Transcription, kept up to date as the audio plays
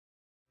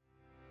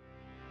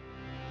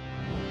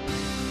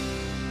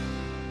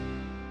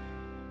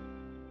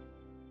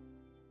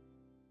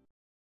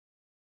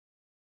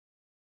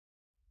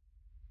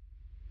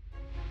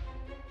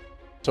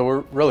So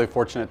we're really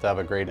fortunate to have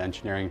a great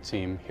engineering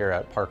team here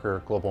at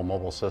Parker Global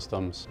Mobile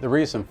Systems. The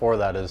reason for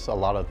that is a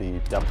lot of the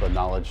depth of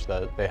knowledge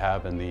that they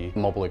have in the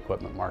mobile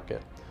equipment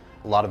market.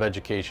 A lot of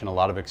education, a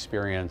lot of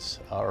experience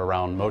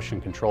around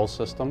motion control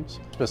systems,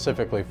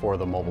 specifically for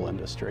the mobile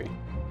industry.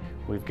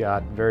 We've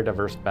got very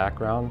diverse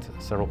background,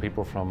 several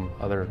people from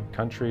other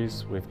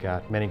countries. We've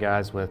got many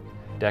guys with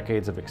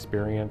decades of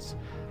experience.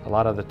 A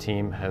lot of the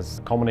team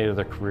has culminated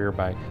their career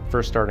by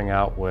first starting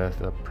out with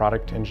the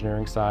product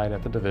engineering side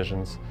at the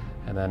divisions,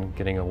 and then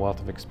getting a wealth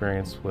of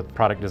experience with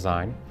product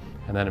design,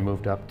 and then it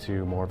moved up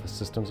to more of a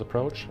systems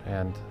approach.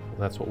 And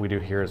that's what we do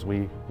here, is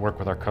we work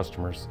with our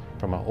customers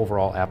from an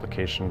overall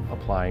application,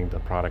 applying the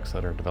products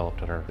that are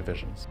developed at our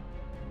divisions.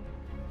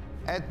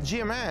 At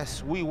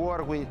GMS, we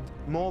work with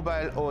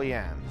mobile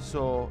OEMs,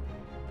 so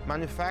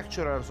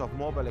manufacturers of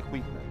mobile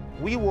equipment.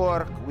 We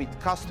work with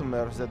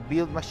customers that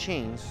build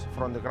machines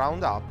from the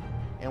ground up,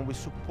 and we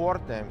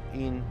support them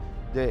in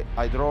the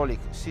hydraulic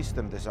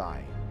system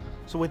design.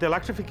 So with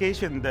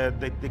electrification,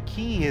 the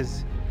key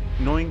is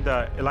knowing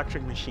the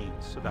electric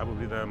machines. So that would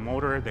be the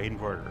motor, the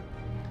inverter.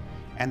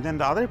 And then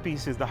the other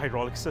piece is the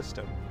hydraulic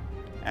system.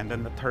 And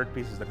then the third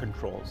piece is the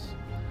controls.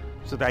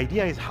 So the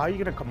idea is how you're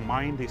going to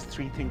combine these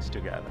three things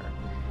together.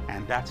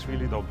 And that's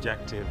really the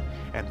objective.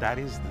 And that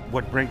is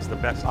what brings the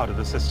best out of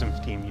the systems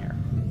team here.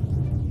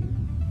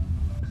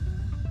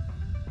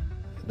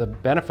 The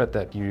benefit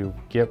that you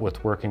get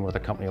with working with a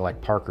company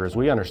like Parker is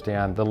we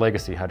understand the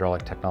legacy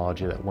hydraulic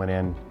technology that went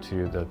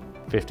into the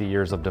 50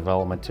 years of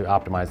development to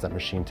optimize that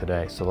machine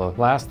today. So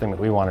the last thing that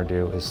we want to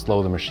do is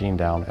slow the machine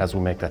down as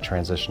we make that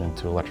transition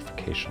into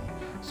electrification.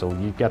 So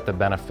you get the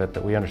benefit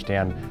that we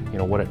understand,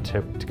 what it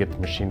took to get the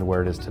machine to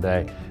where it is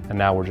today, and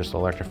now we're just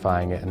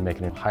electrifying it and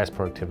making it highest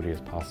productivity as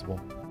possible.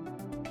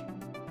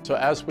 So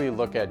as we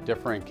look at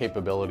different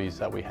capabilities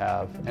that we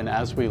have, and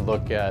as we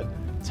look at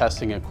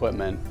testing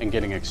equipment and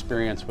getting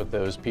experience with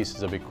those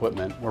pieces of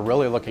equipment, we're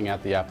really looking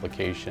at the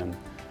application.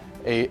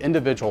 An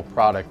individual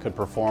product could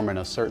perform in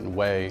a certain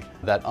way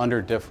that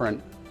under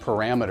different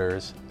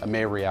parameters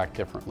may react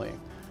differently.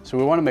 So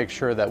we want to make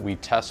sure that we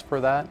test for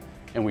that,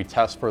 and we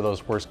test for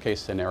those worst case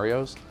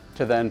scenarios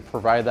to then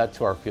provide that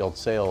to our field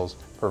sales,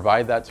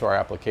 provide that to our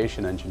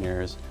application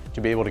engineers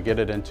to be able to get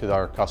it into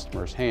our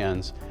customers'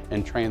 hands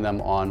and train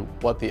them on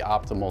what the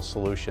optimal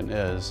solution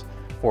is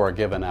for a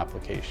given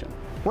application.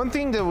 One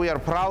thing that we are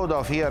proud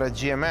of here at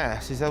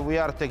GMS is that we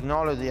are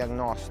technology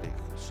agnostic.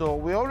 So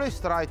we always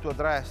try to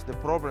address the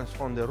problems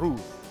from the root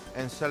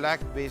and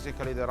select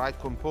basically the right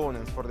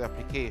components for the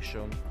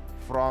application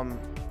from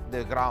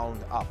the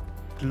ground up.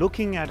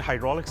 Looking at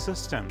hydraulic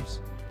systems,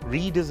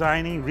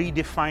 redesigning,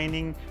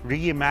 redefining,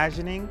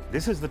 reimagining,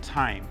 this is the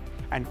time.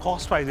 And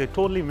cost-wise, it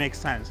totally makes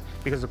sense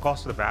because the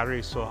cost of the battery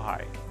is so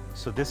high.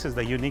 So this is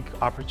the unique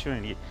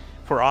opportunity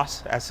for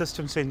us as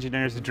systems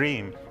engineers'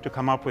 dream to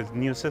come up with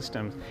new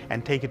systems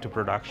and take it to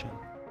production.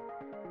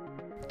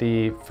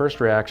 The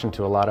first reaction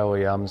to a lot of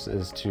OEMs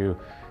is to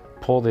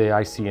pull the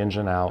IC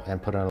engine out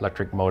and put an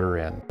electric motor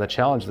in. The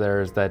challenge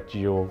there is that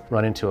you'll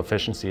run into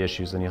efficiency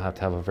issues and you'll have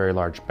to have a very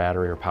large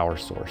battery or power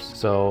source.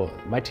 So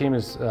my team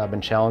has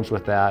been challenged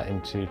with that,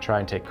 and to try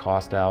and take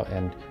cost out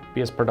and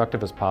be as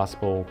productive as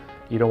possible.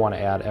 You don't want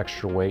to add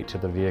extra weight to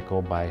the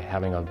vehicle by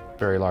having a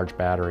very large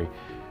battery.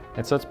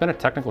 And so it's been a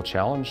technical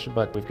challenge,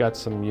 but we've got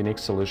some unique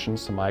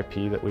solutions, some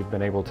IP that we've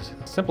been able to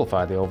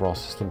simplify the overall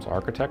systems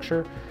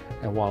architecture,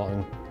 and while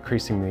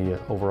increasing the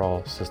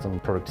overall system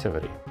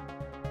productivity.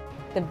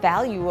 The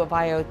value of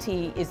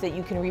IoT is that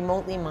you can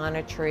remotely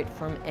monitor it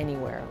from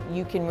anywhere.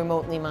 You can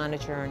remotely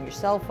monitor on your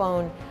cell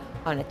phone,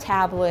 on a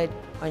tablet,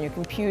 on your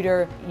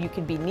computer. You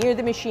can be near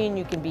the machine,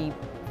 you can be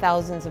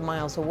thousands of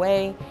miles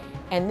away.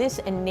 And this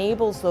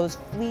enables those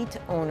fleet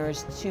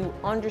owners to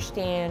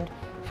understand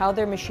how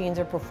their machines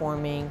are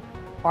performing,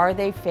 are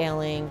they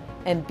failing,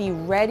 and be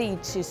ready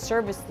to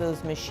service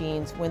those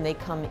machines when they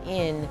come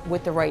in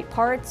with the right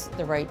parts,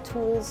 the right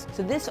tools.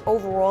 So this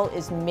overall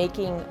is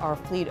making our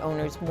fleet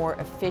owners more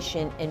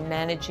efficient in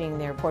managing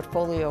their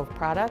portfolio of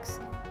products.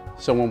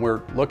 So when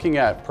we're looking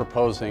at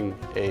proposing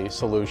a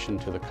solution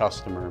to the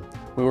customer,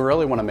 we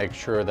really want to make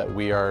sure that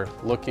we are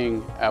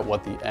looking at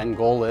what the end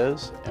goal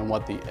is and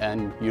what the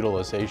end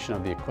utilization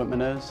of the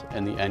equipment is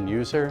and the end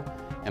user,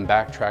 and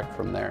backtrack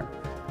from there.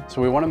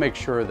 So we want to make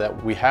sure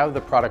that we have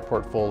the product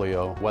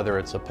portfolio, whether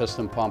it's a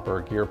piston pump or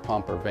a gear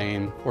pump or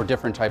vane or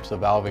different types of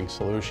valving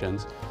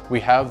solutions. We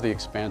have the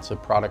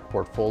expansive product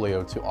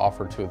portfolio to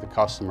offer to the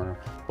customer,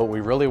 but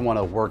we really want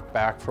to work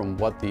back from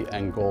what the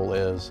end goal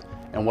is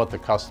and what the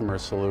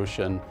customer's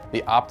solution,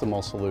 the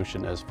optimal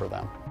solution is for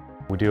them.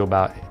 We do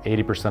about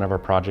 80% of our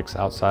projects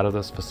outside of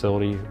this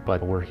facility,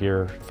 but we're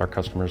here. If our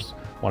customers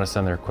want to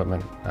send their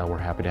equipment, we're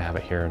happy to have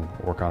it here and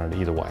work on it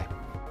either way.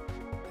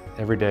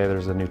 Every day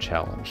there's a new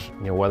challenge.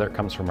 Whether it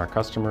comes from our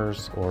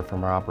customers or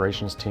from our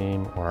operations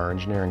team or our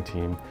engineering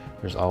team,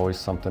 there's always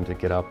something to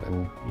get up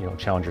and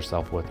challenge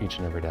yourself with each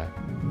and every day.